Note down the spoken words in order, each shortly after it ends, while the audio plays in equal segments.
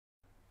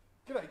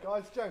G'day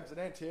guys, James and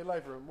Ant here,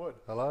 Labour and Wood.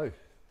 Hello.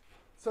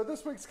 So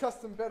this week's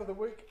custom bat of the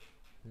week,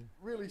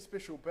 really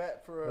special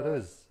bat for It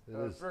is.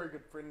 very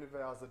good friend of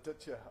ours,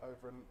 Aditya,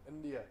 over in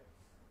India.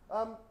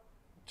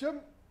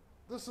 Jim,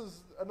 this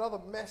is another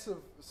massive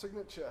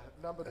signature,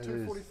 number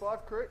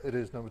 245, correct? It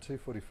is number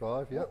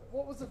 245, yep.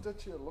 What was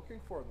Aditya looking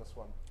for in this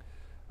one?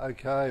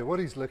 Okay, what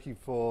he's looking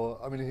for,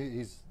 I mean,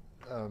 he's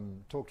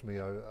talked to me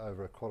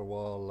over quite a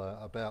while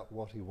about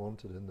what he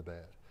wanted in the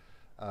bat.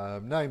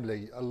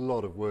 Namely, a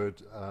lot of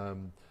wood, a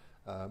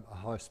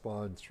high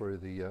spine through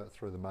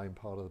the main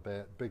part of the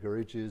bat, bigger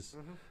edges,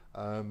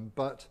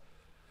 but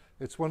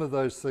it's one of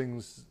those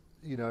things,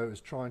 you know,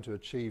 is trying to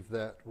achieve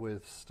that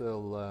with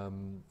still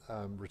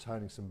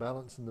retaining some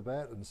balance in the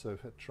bat, and so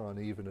try and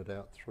even it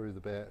out through the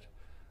bat.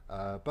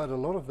 But a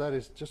lot of that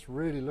is just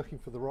really looking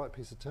for the right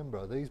piece of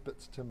timber. These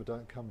bits of timber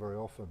don't come very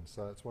often,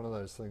 so it's one of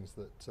those things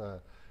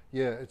that,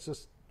 yeah, it's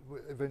just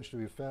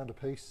eventually we've found a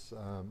piece.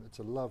 It's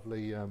a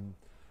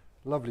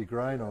lovely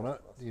grain on it.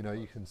 You know,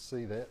 you can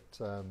see that.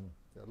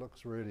 It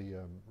looks really,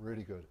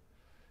 really good.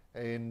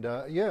 And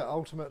yeah,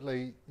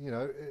 ultimately, you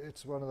know,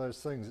 it's one of those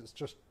things. It's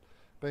just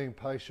being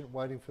patient,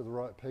 waiting for the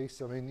right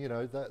piece. I mean, you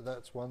know,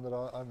 that's one that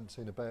I haven't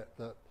seen a bat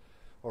that,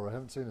 or I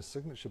haven't seen a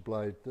signature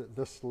blade that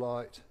this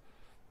light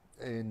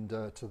and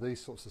to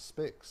these sorts of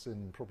specs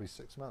in probably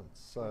 6 months.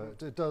 So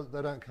they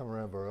don't come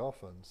around very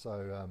often.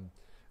 So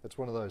it's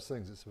one of those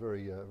things. It's a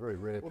very very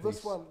rare piece. Well,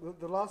 this one,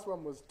 the last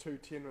one was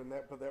 210 in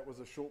that, but that was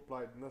a short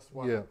blade, and this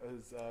one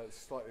is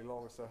slightly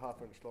longer, so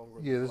half-inch longer.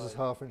 Yeah, this is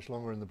half-inch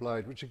longer in the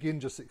blade, which again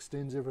just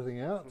extends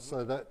everything out.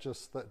 So that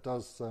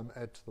does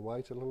add to the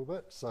weight a little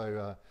bit.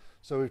 So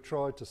so we've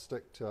tried to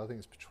stick to, I think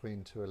it's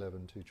between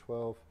 211,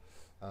 212.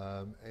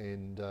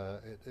 And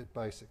it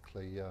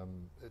basically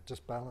it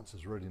just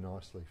balances really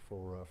nicely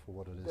for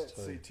what it is. That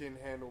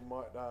C10 handle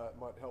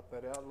might help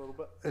that out a little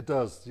bit. It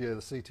does, yeah. The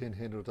C10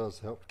 handle does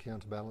help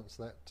counterbalance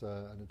that,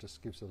 and it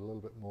just gives it a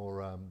little bit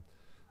more,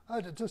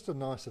 just a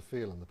nicer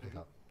feel in the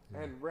pickup.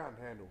 And round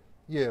handle.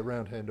 Yeah,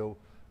 round handle,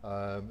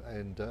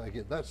 and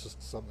again, that's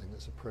just something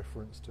that's a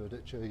preference to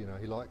Aditya. You know,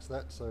 he likes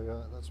that,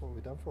 so that's what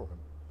we've done for him.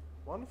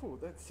 Wonderful.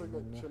 That's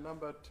signature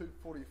number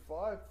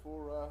 245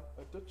 for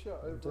Aditya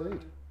over in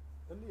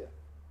India.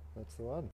 That's the one.